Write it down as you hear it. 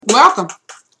Welcome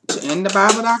to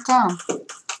InTheBible.com,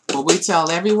 where we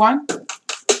tell everyone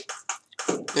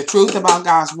the truth about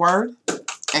God's Word,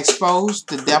 expose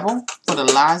the devil for the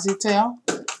lies he tells,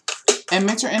 and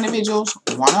mentor individuals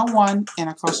one-on-one in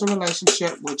a closer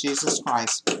relationship with Jesus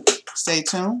Christ. Stay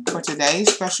tuned for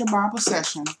today's special Bible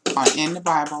session on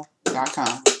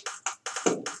InTheBible.com.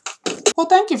 Well,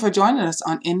 thank you for joining us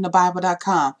on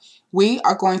InTheBible.com. We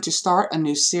are going to start a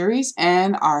new series,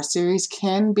 and our series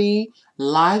can be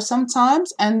live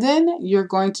sometimes, and then you're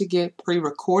going to get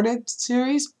pre-recorded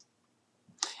series.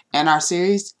 And our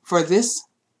series for this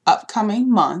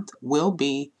upcoming month will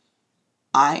be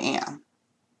I Am.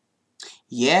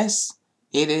 Yes,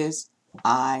 it is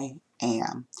I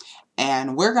Am.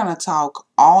 And we're going to talk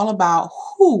all about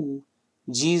who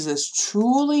Jesus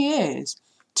truly is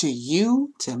to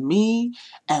you, to me,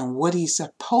 and what he's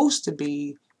supposed to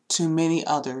be to many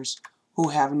others who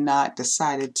have not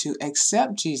decided to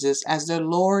accept Jesus as their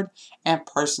Lord and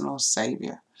personal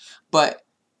Savior. But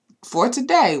for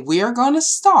today, we are going to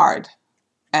start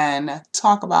and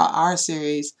talk about our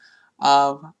series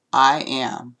of I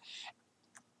Am.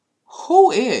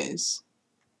 Who is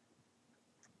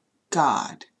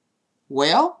God?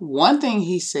 Well, one thing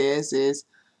he says is,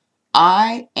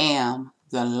 I am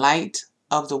the light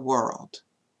of the world.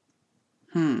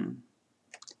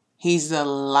 He's the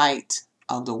light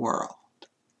of the world.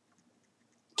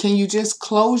 Can you just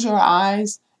close your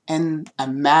eyes and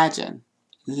imagine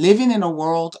living in a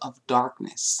world of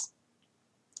darkness?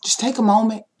 Just take a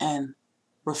moment and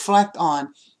reflect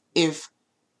on if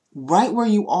right where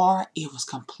you are, it was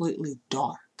completely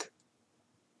dark.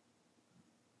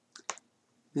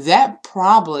 That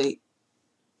probably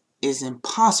is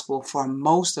impossible for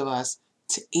most of us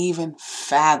to even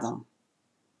fathom.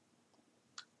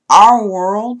 Our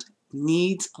world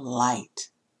needs light,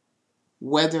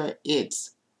 whether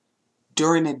it's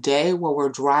during the day where we're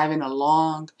driving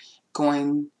along,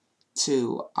 going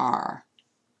to our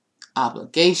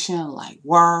obligation like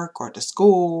work or to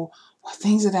school or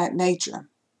things of that nature.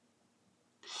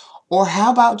 Or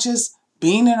how about just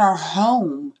being in our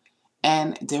home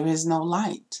and there is no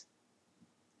light?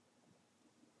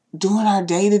 Doing our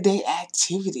day-to-day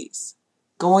activities,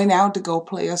 going out to go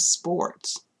play a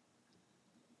sport,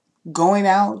 going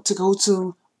out to go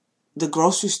to the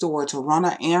grocery store to run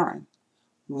an errand.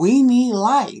 We need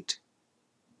light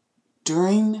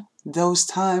during those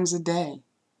times of day.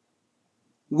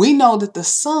 We know that the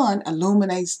sun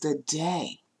illuminates the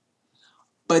day.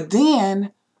 But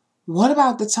then, what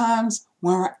about the times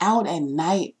when we're out at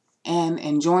night and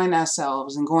enjoying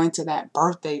ourselves and going to that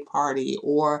birthday party,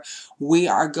 or we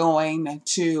are going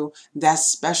to that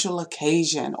special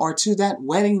occasion or to that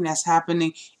wedding that's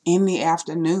happening in the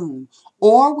afternoon,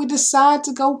 or we decide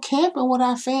to go camping with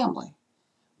our family?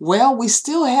 Well, we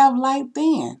still have light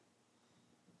then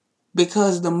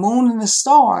because the moon and the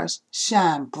stars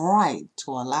shine bright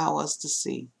to allow us to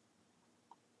see.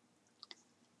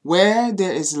 Where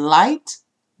there is light,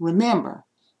 remember,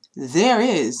 there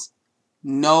is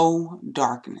no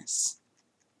darkness.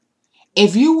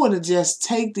 If you were to just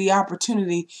take the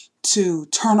opportunity to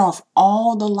turn off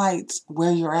all the lights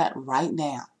where you're at right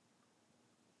now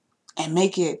and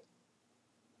make it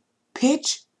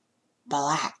pitch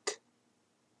black.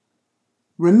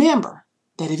 Remember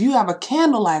that if you have a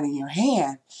candlelight in your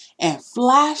hand and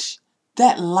flash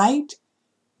that light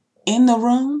in the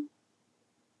room,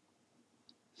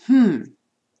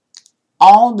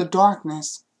 all the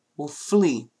darkness will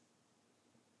flee.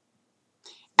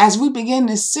 As we begin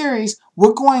this series,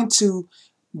 we're going to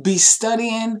be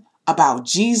studying about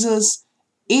Jesus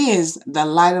is the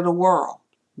light of the world.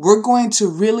 We're going to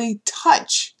really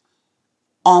touch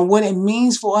on what it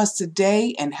means for us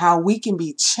today and how we can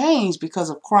be changed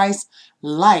because of Christ's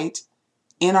light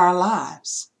in our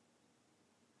lives.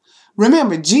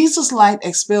 Remember, Jesus' light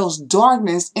expels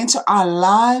darkness into our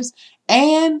lives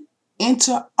and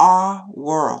into our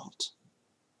world.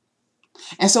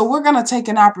 And so we're going to take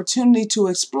an opportunity to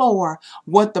explore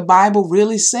what the Bible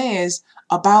really says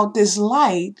about this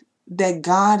light that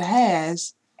God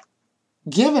has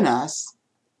given us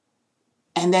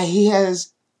and that he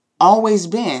has always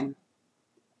been.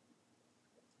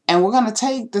 And we're going to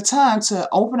take the time to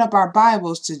open up our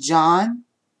Bibles to John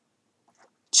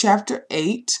chapter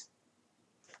 8.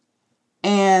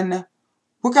 And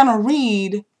we're going to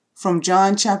read from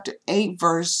John chapter 8,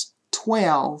 verse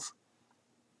 12.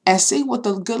 And see what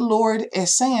the good Lord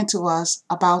is saying to us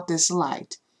about this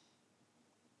light.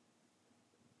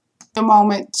 A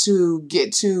moment to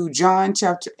get to John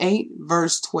chapter 8,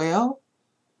 verse 12.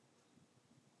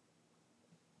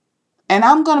 And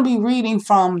I'm going to be reading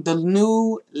from the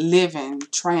New Living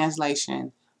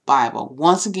Translation Bible.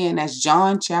 Once again, that's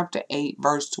John chapter 8,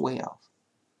 verse 12.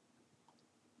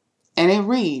 And it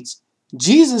reads,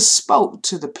 Jesus spoke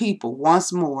to the people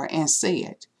once more and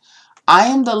said, I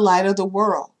am the light of the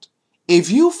world. If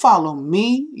you follow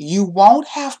me, you won't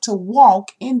have to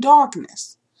walk in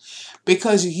darkness,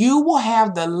 because you will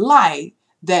have the light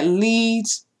that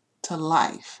leads to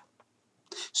life.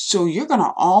 So you're going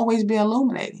to always be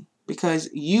illuminating because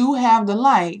you have the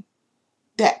light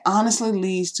that honestly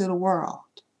leads to the world.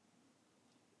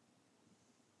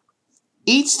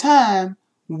 Each time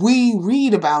we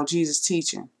read about Jesus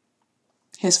teaching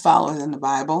his followers in the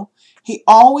Bible, he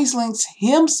always links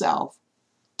himself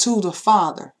to the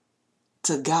Father,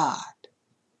 to God.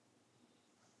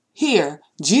 Here,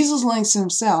 Jesus links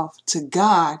himself to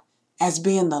God as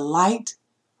being the light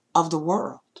of the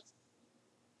world.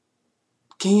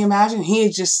 Can you imagine? He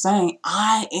is just saying,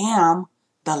 I am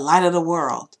the light of the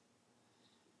world.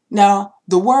 Now,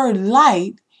 the word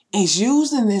light is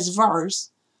used in this verse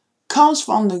comes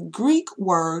from the Greek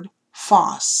word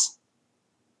phos,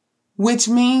 which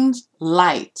means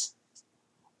light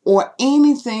or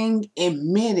anything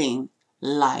emitting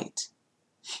light.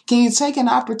 Can you take an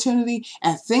opportunity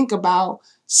and think about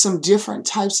some different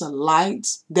types of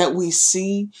lights that we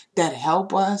see that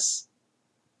help us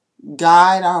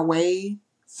guide our way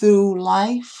through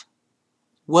life?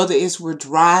 Whether it's we're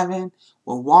driving,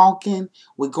 we're walking,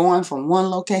 we're going from one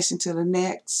location to the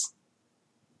next.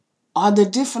 Are there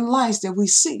different lights that we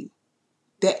see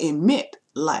that emit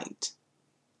light?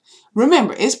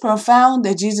 Remember, it's profound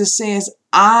that Jesus says,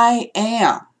 I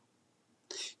am.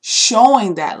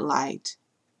 Showing that light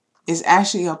is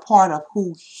actually a part of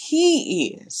who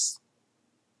he is.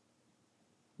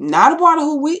 Not a part of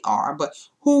who we are, but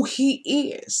who he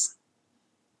is.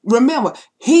 Remember,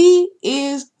 he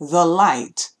is the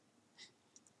light.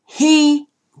 He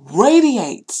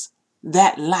radiates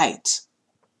that light.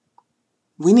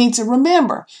 We need to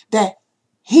remember that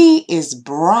he is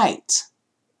bright.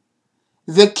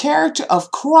 The character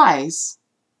of Christ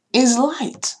is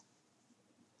light.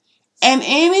 And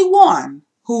anyone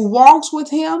who walks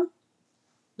with him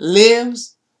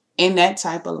lives in that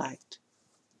type of light.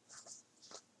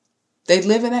 They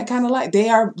live in that kind of light. They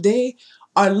are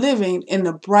living in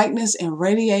the brightness and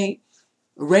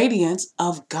radiance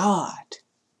of God.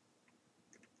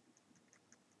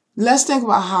 Let's think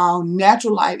about how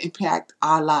natural light impacts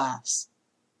our lives.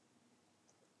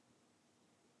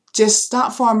 Just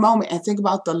stop for a moment and think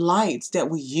about the lights that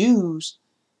we use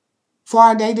for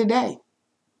our day-to-day.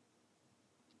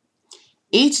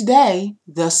 Each day,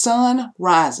 the sun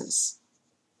rises.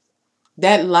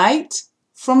 That light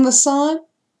from the sun,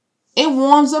 it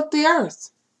warms up the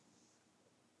earth.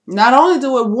 Not only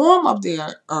do it warm up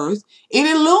the earth, it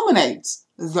illuminates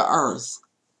the earth.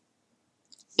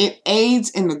 It aids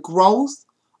in the growth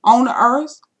on the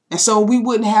earth. And so we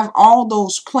wouldn't have all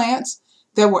those plants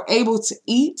that we're able to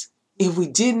eat if we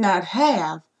did not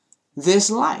have this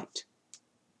light.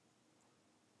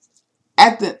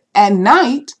 At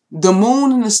night, the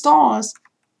moon and the stars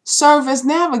serve as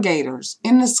navigators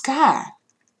in the sky.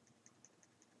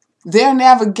 They're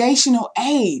navigational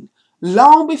aid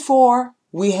long before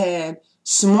we had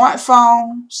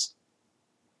smartphones,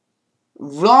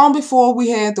 long before we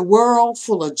had the world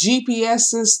full of GPS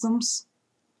systems.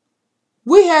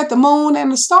 We had the moon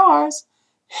and the stars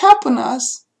helping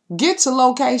us get to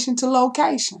location to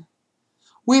location.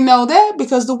 We know that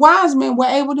because the wise men were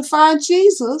able to find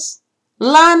Jesus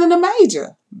lying in a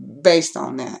manger based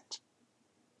on that.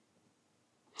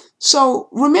 So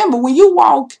remember, when you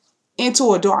walk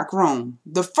into a dark room,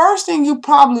 the first thing you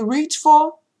probably reach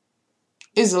for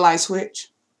is the light switch.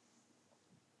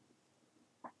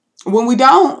 When we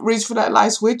don't reach for that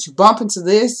light switch, you bump into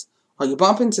this or you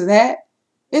bump into that.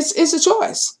 It's a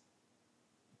choice.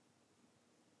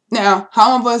 Now,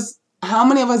 how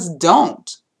many of us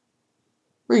don't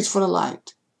reach for the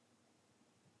light?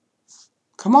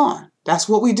 Come on, that's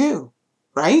what we do,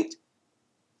 right?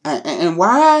 And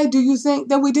why do you think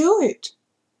that we do it?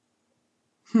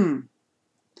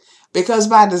 Because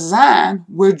by design,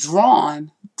 we're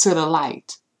drawn to the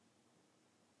light.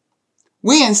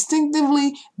 We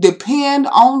instinctively depend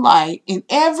on light in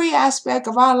every aspect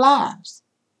of our lives.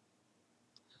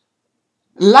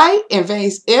 Light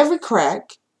invades every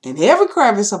crack and every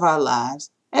crevice of our lives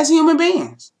as human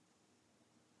beings.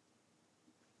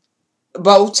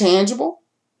 Both tangible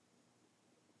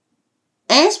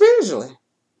and spiritually.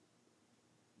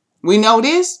 We know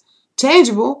this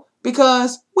tangible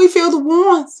because we feel the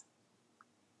warmth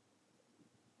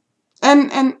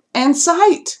and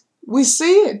sight. We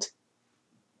see it.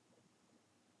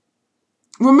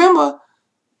 Remember,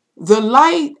 the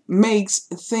light makes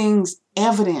things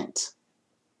evident.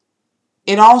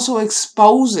 It also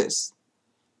exposes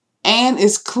and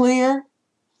is clear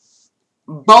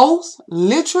both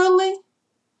literally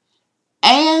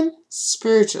and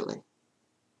spiritually.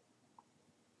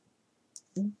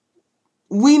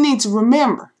 We need to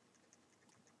remember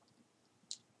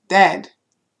that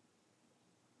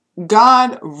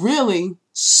God really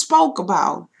spoke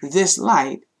about this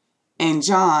light in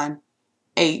John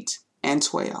 8 and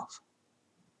 12.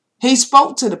 He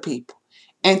spoke to the people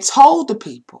and told the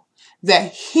people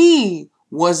that he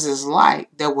was this light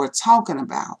that we're talking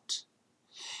about.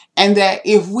 And that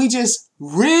if we just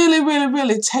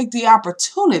really take the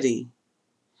opportunity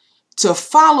to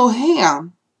follow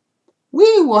him,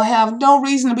 we will have no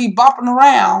reason to be bumping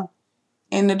around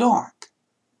in the dark.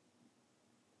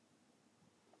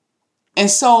 And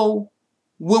so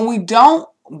when we don't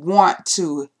want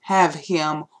to have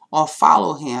him or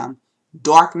follow him,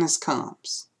 darkness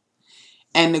comes.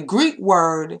 And the Greek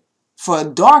word for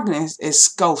darkness is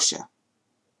scotia,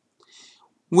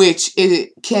 which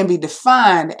it can be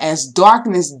defined as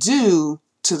darkness due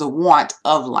to the want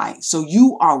of light. So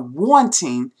you are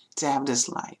wanting to have this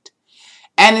light.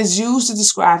 And is used to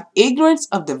describe ignorance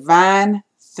of divine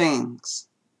things.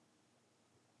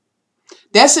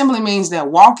 That simply means that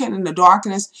walking in the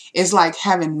darkness is like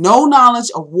having no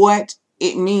knowledge of what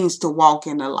it means to walk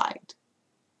in the light.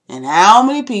 And how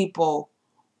many people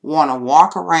want to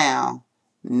walk around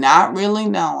not really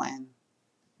knowing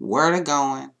where they're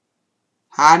going,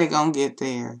 how they're going to get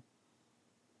there?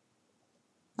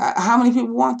 How many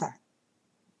people want that?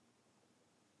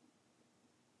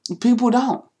 People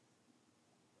don't.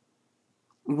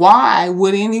 Why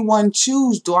would anyone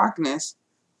choose darkness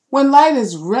when light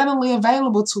is readily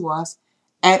available to us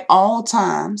at all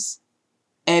times,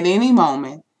 at any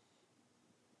moment,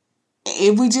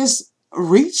 if we just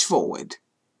reach for it?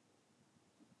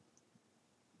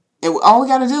 All we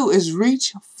got to do is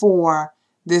reach for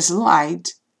this light,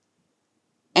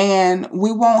 and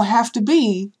we won't have to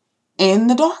be in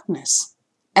the darkness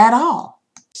at all.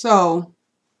 So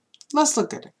let's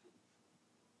look at it.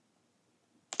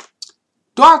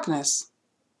 Darkness,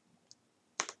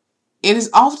 it is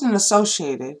often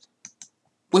associated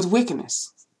with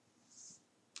wickedness.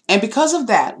 And because of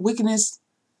that, wickedness,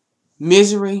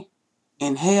 misery,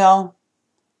 and hell,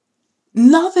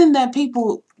 nothing that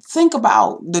people think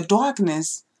about the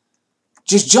darkness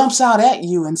just jumps out at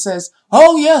you and says,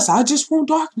 oh yes, I just want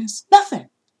darkness. Nothing.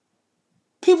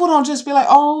 People don't just be like,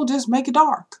 oh, just make it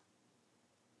dark.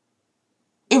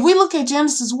 If we look at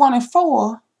Genesis 1 and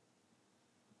 4,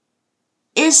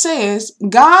 it says,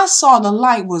 God saw the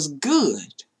light was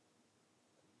good.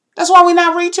 That's why we're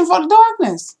not reaching for the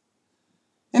darkness.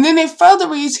 And then it further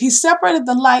reads, he separated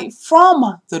the light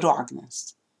from the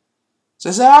darkness.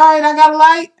 So say, all right, I got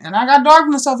light and I got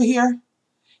darkness over here.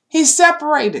 He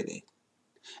separated it.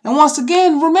 And once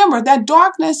again, remember that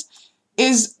darkness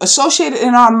is associated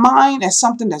in our mind as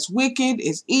something that's wicked,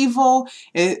 is evil.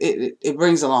 It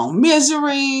brings along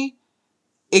misery.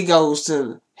 It goes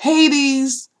to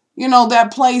Hades. You know,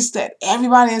 that place that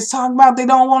everybody is talking about they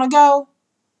don't want to go.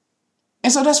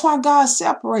 And so that's why God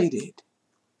separated.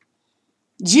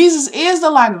 Jesus is the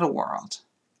light of the world.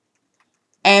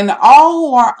 And all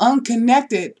who are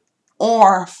unconnected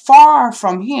or far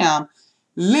from him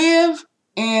live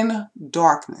in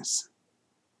darkness.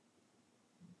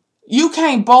 You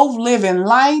can't both live in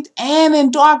light and in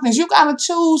darkness. You got to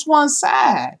choose one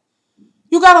side.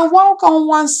 You got to walk on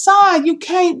one side. You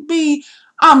can't be,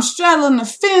 I'm straddling the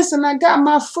fence and I got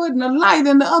my foot in the light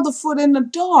and the other foot in the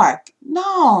dark.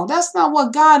 No, that's not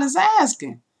what God is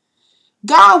asking.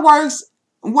 God's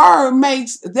word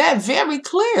makes that very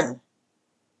clear.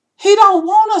 He don't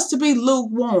want us to be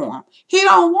lukewarm. He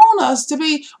don't want us to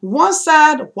be one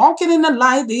side walking in the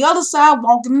light, the other side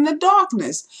walking in the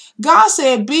darkness. God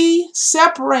said, be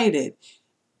separated.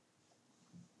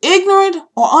 Ignorant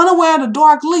or unaware of the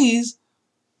dark leaves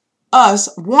us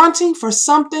wanting for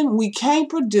something we can't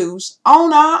produce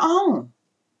on our own.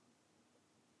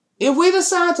 If we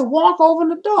decide to walk over in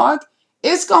the dark,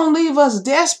 it's going to leave us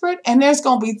desperate, and there's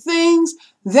going to be things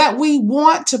that we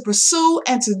want to pursue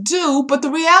and to do. But the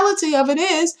reality of it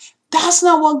is, that's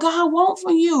not what God wants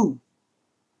for you.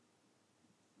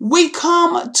 We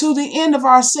come to the end of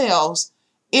ourselves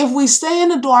if we stay in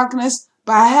the darkness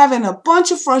by having a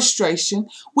bunch of frustration.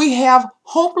 We have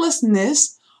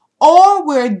hopelessness, or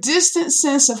we're a distant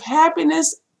sense of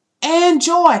happiness and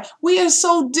joy. We are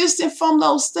so distant from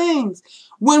those things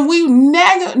when we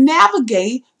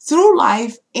navigate through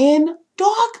life in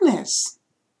darkness.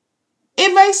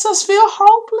 It makes us feel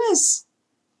hopeless.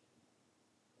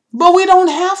 But we don't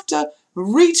have to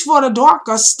reach for the dark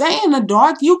or stay in the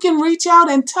dark. You can reach out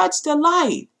and touch the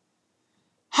light.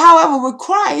 However, with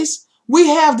Christ, we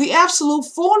have the absolute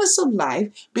fullness of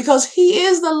life because he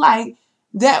is the light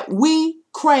that we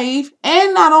crave,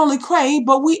 and not only crave,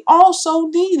 but we also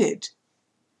needed.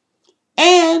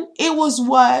 And it was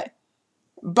what,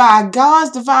 by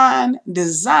God's divine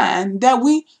design, that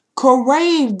we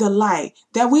crave the light,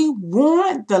 that we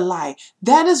want the light.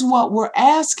 That is what we're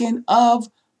asking of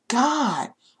God.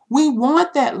 We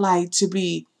want that light to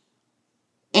be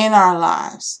in our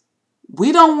lives.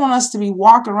 We don't want us to be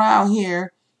walking around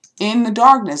here in the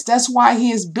darkness. That's why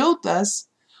he has built us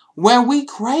where we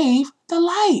crave the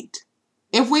light.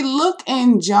 If we look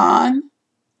in John,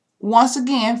 once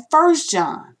again, 1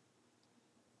 John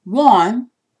 1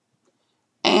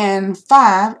 and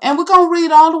 5, and we're going to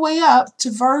read all the way up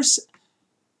to verse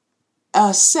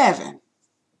 7.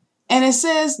 And it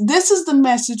says, this is the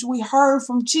message we heard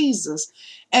from Jesus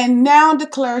and now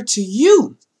declare to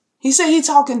you. He said he's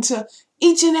talking to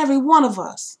each and every one of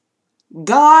us.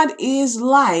 God is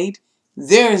light.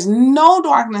 There is no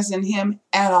darkness in him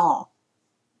at all.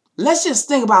 Let's just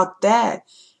think about that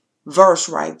verse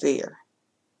right there.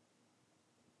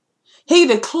 He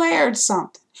declared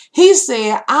something. He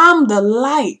said, I'm the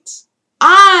light.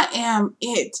 I am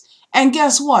it. And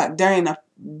guess what? There ain't a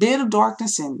bit of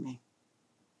darkness in me.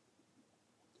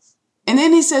 And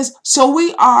then he says, so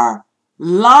we are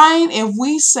lying if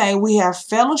we say we have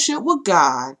fellowship with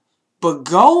God, but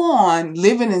go on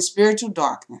living in spiritual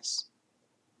darkness.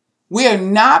 We are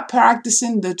not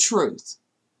practicing the truth.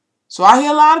 So I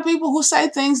hear a lot of people who say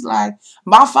things like,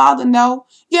 my father know.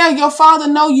 Yeah, your father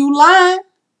know you lying.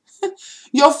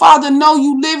 Your father know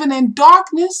you living in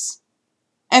darkness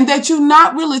and that you're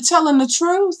not really telling the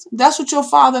truth. That's what your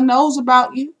father knows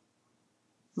about you.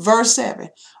 Verse 7.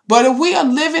 But if we are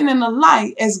living in the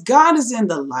light as God is in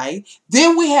the light,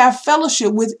 then we have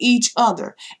fellowship with each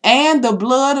other. And the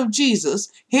blood of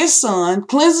Jesus, his son,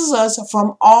 cleanses us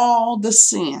from all the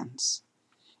sins.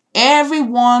 Every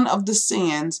one of the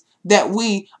sins that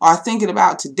we are thinking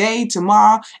about today,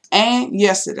 tomorrow, and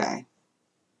yesterday.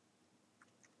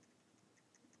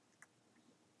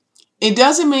 It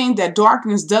doesn't mean that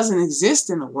darkness doesn't exist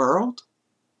in the world.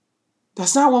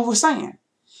 That's not what we're saying.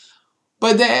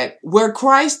 But that where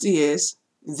Christ is,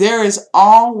 there is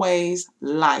always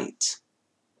light.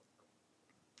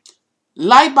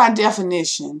 Light, by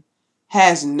definition,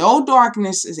 has no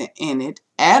darkness in it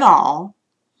at all.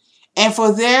 And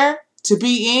for there to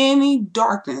be any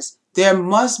darkness, there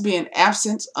must be an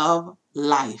absence of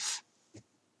life.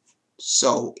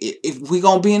 So if we're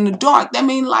going to be in the dark, that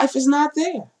means life is not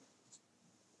there.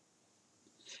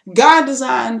 God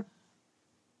designed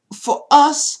for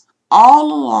us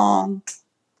all along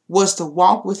was to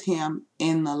walk with him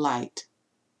in the light.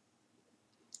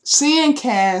 Sin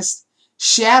casts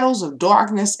shadows of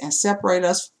darkness and separate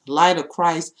us from the light of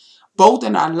Christ, both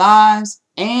in our lives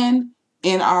and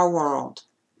in our world.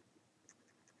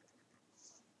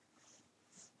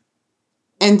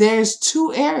 And there's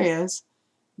two areas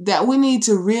that we need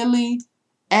to really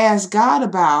ask God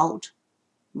about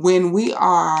when we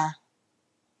are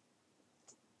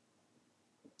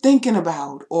thinking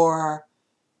about or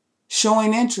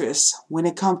showing interest when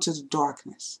it comes to the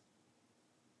darkness.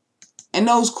 And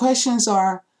those questions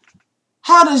are,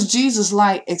 how does Jesus'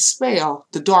 light expel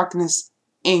the darkness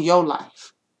in your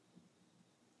life?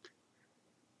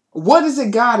 What is it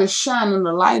God is shining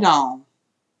the light on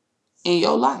in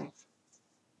your life?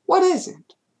 What is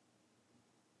it?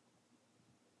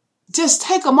 Just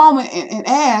take a moment and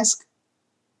ask,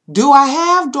 do I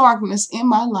have darkness in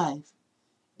my life?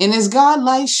 And is God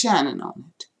light shining on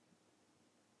it?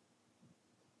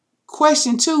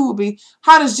 Question 2 would be,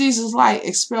 how does Jesus' light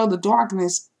expel the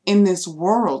darkness in this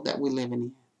world that we're living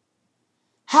in?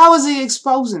 How is he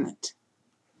exposing it?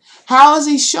 How is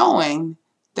he showing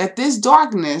that this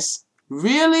darkness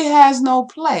really has no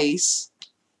place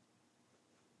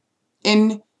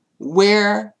in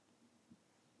where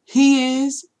he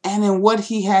is and in what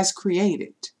he has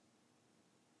created?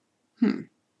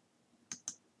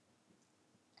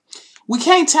 We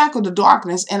can't tackle the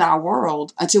darkness in our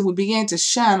world until we begin to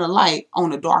shine a light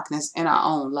on the darkness in our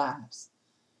own lives.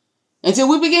 Until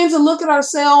we begin to look at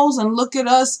ourselves and look at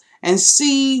us and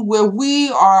see where we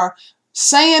are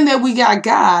saying that we got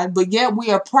God, but yet we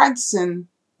are practicing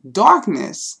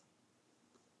darkness,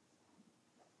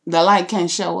 the light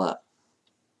can't show up.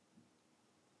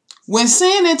 When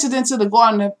sin entered into the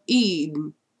Garden of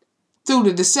Eden through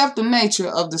the deceptive nature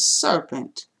of the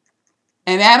serpent,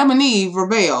 and Adam and Eve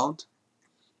rebelled,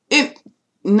 it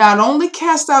not only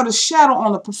cast out a shadow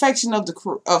on the perfection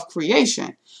of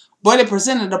creation, but it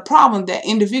presented a problem that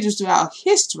individuals throughout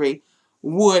history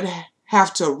would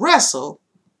have to wrestle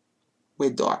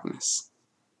with darkness.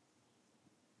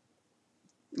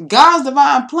 God's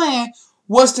divine plan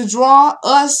was to draw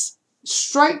us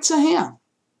straight to him.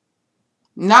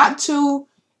 Not to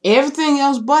everything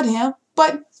else but him,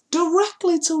 but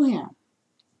directly to him.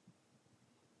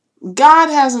 God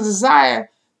has a desire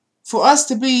for us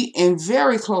to be in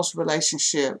very close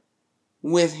relationship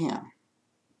with him.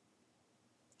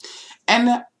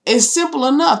 And it's simple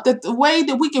enough that the way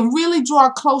that we can really draw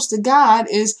close to God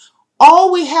is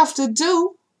all we have to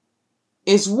do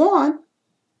is one,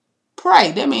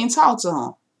 pray. That means talk to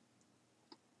him.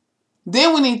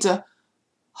 Then we need to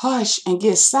hush and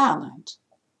get silent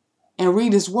and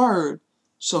read his word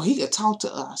so he can talk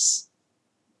to us.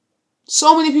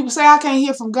 So many people say, I can't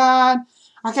hear from God.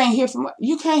 You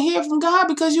can't hear from God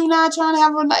because you're not trying to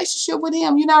have a relationship with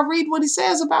him. You're not reading what he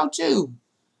says about you.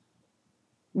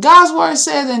 God's word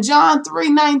says in John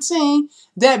 3:19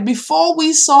 that before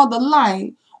we saw the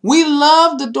light, we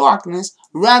loved the darkness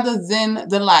rather than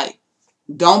the light.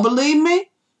 Don't believe me?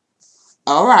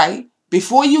 All right.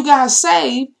 Before you got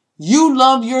saved, you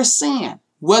loved your sin.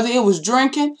 Whether it was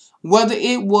drinking, whether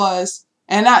it was,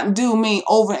 and I do mean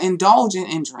overindulging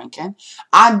in drinking.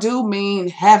 I do mean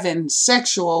having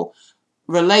sexual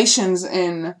relations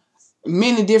in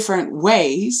many different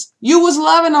ways. You was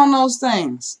loving on those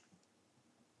things.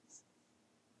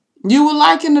 You were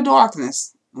liking the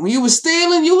darkness. When you were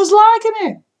stealing, you was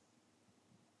liking it.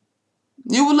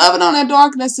 You were loving on that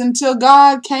darkness until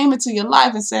God came into your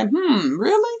life and said,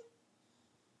 really?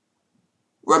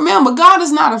 Remember, God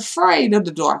is not afraid of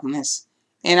the darkness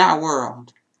in our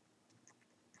world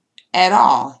at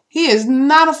all. He is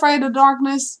not afraid of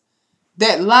darkness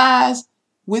that lies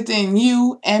within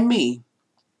you and me.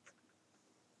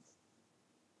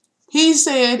 He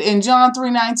said in John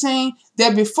 3:19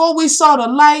 that before we saw the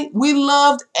light, we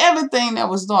loved everything that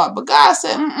was dark. But God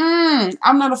said,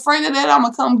 I'm not afraid of that. I'm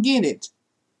going to come get it.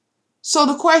 So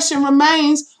the question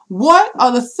remains, what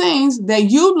are the things that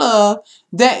you love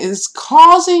that is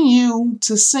causing you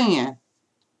to sin?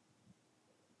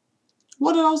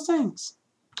 What are those things?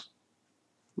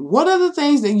 What are the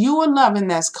things that you are loving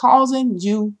that's causing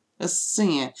you to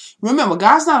sin? Remember,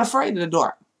 God's not afraid of the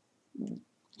dark.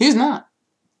 He's not.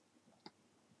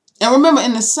 And remember,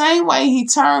 in the same way he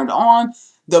turned on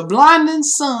the blinding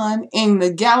sun in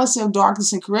the galaxy of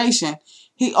darkness and creation,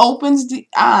 he opens the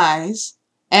eyes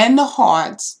and the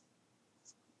hearts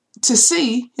to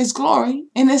see his glory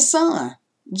in his son,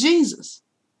 Jesus.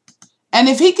 And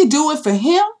if he could do it for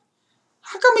him,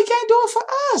 how come he can't do it for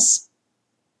us?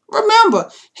 Remember,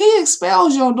 he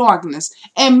expels your darkness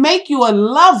and make you a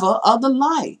lover of the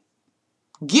light.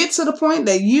 Get to the point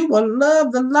that you will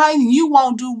love the light and you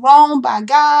won't do wrong by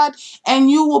God, and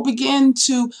you will begin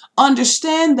to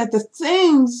understand that the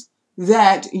things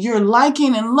that you're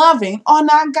liking and loving are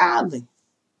not godly.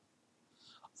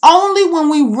 Only when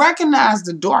we recognize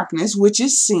the darkness, which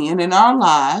is sin in our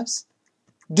lives,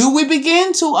 do we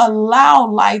begin to allow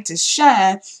light to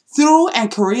shine through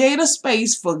and create a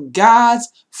space for God's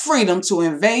freedom to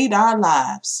invade our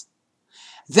lives.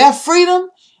 That freedom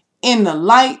in the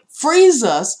light frees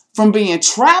us from being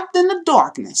trapped in the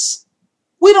darkness.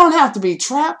 We don't have to be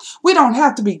trapped. We don't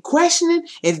have to be questioning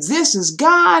if this is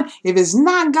God, if it's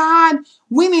not God.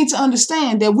 We need to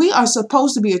understand that we are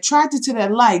supposed to be attracted to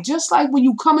that light. Just like when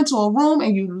you come into a room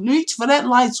and you reach for that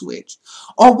light switch.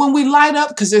 Or when we light up,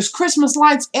 because there's Christmas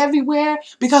lights everywhere,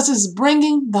 because it's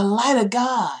bringing the light of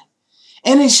God.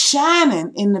 And it's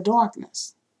shining in the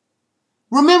darkness.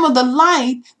 Remember, the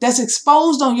light that's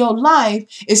exposed on your life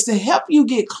is to help you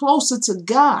get closer to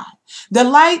God. The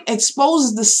light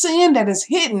exposes the sin that is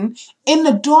hidden in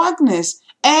the darkness,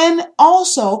 and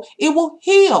also it will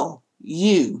heal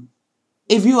you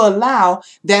if you allow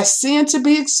that sin to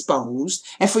be exposed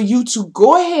and for you to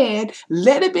go ahead,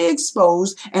 let it be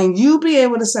exposed, and you be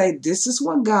able to say, this is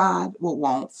what God will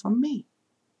want from me.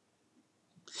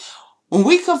 When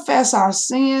we confess our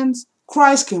sins,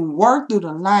 Christ can work through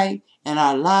the light in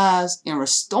our lives and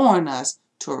restoring us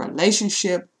to a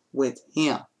relationship with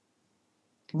Him.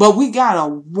 But we gotta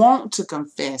want to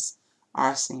confess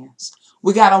our sins.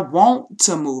 We gotta want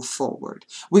to move forward.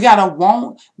 We gotta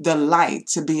want the light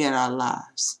to be in our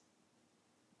lives.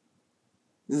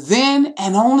 Then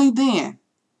and only then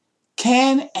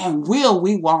can and will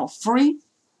we walk free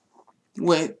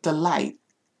with the light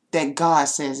that God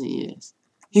says He is.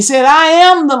 He said, I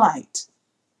am the light.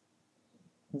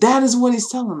 That is what He's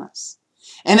telling us.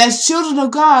 And as children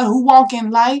of God who walk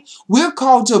in light, we're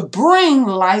called to bring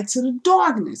light to the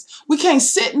darkness. We can't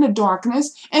sit in the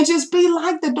darkness and just be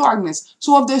like the darkness.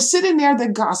 So if they're sitting there,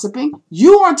 they're gossiping,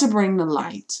 you are to bring the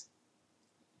light.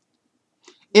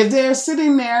 If they're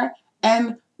sitting there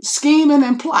and scheming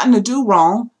and plotting to do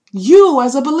wrong, You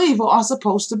as a believer are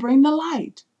supposed to bring the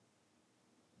light.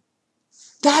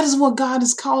 That is what God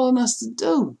is calling us to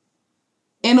do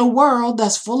in a world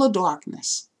that's full of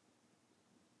darkness.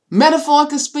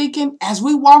 Metaphorically speaking, as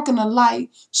we walk in the light,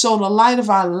 so the light of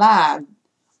our life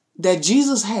that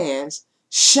Jesus has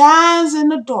shines in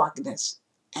the darkness,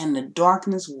 and the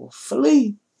darkness will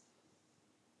flee.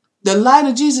 The light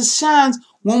of Jesus shines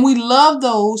when we love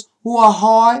those who are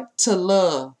hard to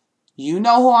love. You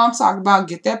know who I'm talking about.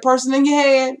 Get that person in your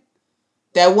head.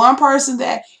 That one person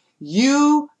that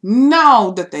you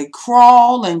know that they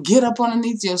crawl and get up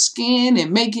underneath your skin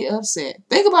and make you upset.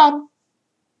 Think about them.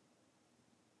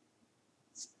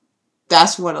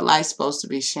 That's where the light's supposed to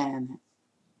be shining.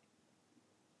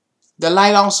 The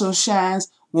light also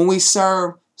shines when we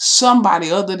serve somebody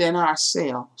other than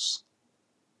ourselves.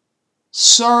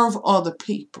 Serve other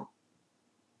people.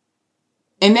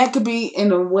 And that could be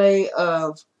in a way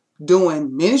of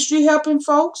doing ministry, helping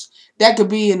folks. That could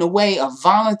be in the way of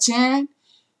volunteering,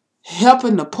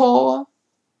 helping the poor.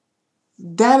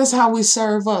 That is how we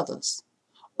serve others.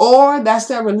 Or that's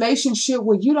that relationship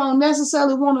where you don't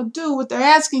necessarily want to do what they're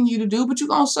asking you to do, but you're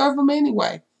going to serve them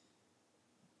anyway.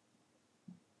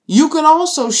 You can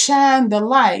also shine the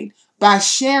light by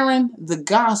sharing the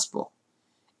gospel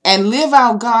and live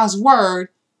out God's word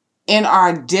in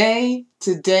our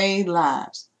day-to-day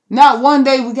lives. Not one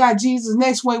day we got Jesus,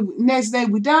 next day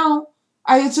we don't.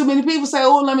 I hear too many people say,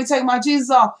 oh, let me take my Jesus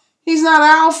off. He's not an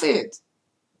outfit.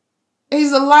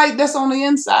 He's a light that's on the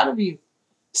inside of you.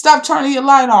 Stop turning your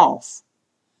light off.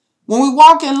 When we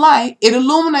walk in light, it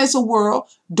illuminates a world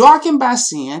darkened by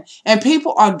sin, and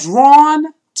people are drawn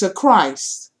to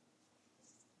Christ.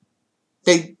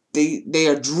 They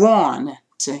are drawn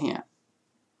to him.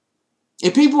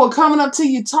 If people are coming up to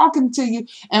you, talking to you,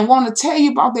 and want to tell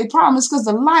you about their problems, because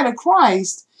the light of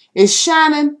Christ is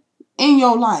shining in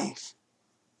your life.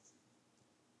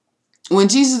 When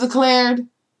Jesus declared,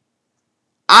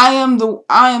 I am the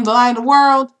light of the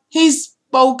world, he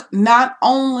spoke not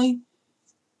only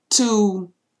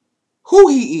to who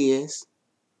he is,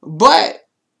 but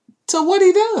to what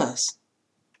he does.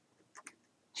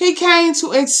 He came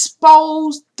to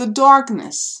expose the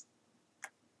darkness.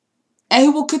 And he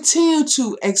will continue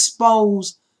to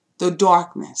expose the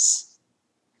darkness.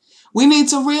 We need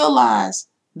to realize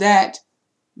that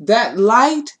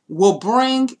light will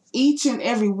bring each and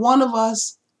every one of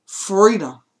us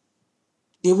freedom.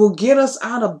 It will get us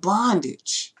out of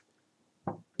bondage.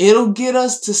 It'll get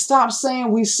us to stop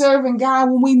saying we're serving God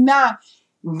when we're not.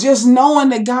 Just knowing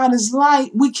that God is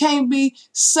light, we can't be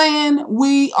saying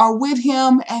we are with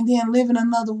him and then living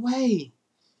another way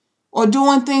or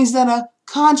doing things that are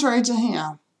contrary to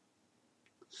him.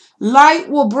 Light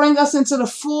will bring us into the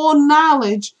full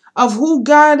knowledge of who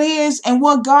God is and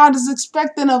what God is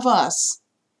expecting of us.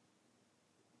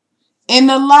 In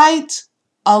the light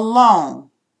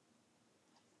alone,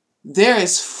 there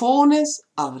is fullness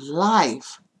of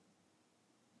life.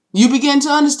 You begin to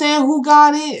understand who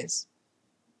God is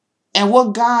and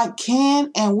what God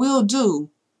can and will do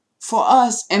for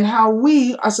us and how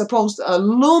we are supposed to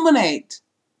illuminate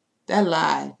that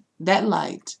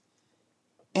light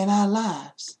in our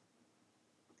lives.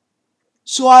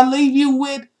 So I leave you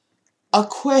with a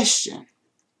question.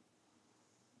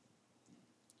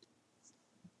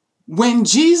 When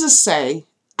Jesus say,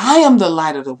 I am the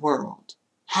light of the world,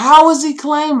 how is he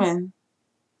claiming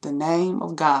the name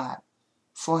of God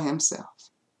for himself?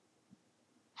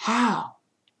 How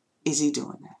is he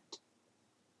doing that?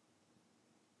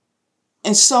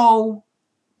 And so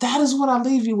that is what I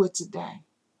leave you with today.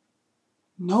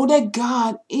 Know that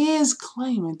God is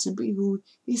claiming to be who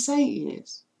he say he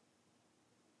is.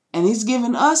 And he's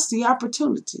given us the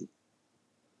opportunity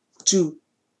to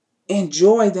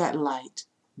enjoy that light,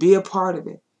 be a part of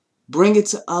it, bring it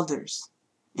to others,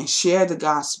 and share the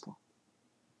gospel.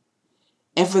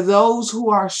 And for those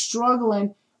who are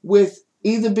struggling with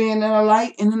either being in the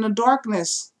light and in the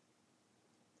darkness,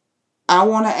 I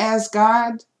want to ask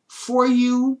God for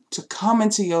you to come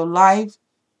into your life,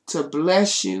 to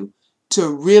bless you, to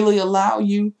really allow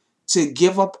you to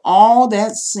give up all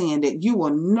that sin, that you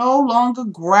will no longer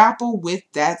grapple with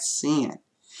that sin,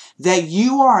 that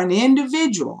you are an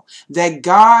individual that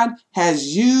God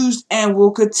has used and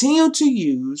will continue to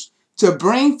use to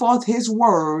bring forth his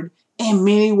word in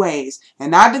many ways.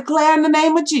 And I declare in the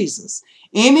name of Jesus,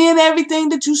 any and everything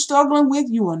that you're struggling with,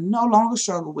 you will no longer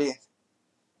struggle with.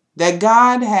 That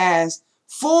God has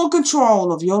full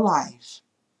control of your life.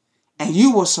 And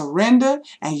you will surrender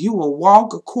and you will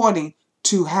walk according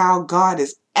to how God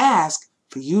has asked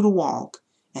for you to walk.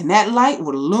 And that light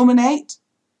will illuminate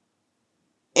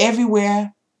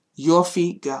everywhere your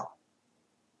feet go.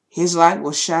 His light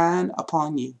will shine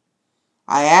upon you.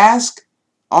 I ask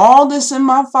all this in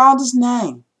my Father's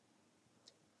name.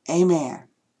 Amen.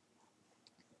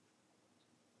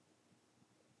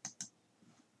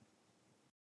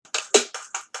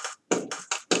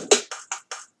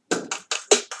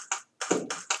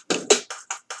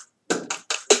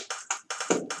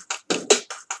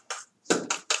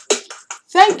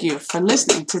 Thank you for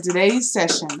listening to today's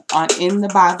session on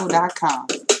InTheBible.com.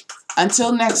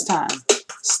 Until next time,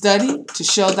 study to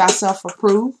show thyself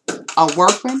approved, a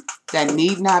workman that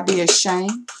need not be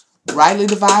ashamed, rightly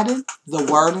divided the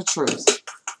word of truth.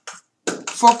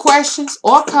 For questions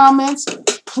or comments,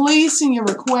 please send your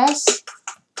requests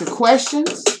to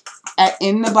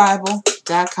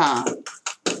questions@InTheBible.com.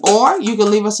 Or you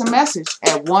can leave us a message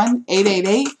at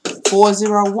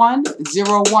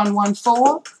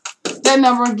 1-888-401-0114. That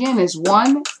number again is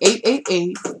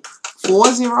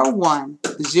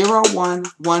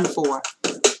 1-888-401-0114.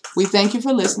 We thank you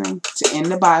for listening to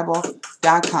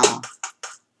InTheBible.com.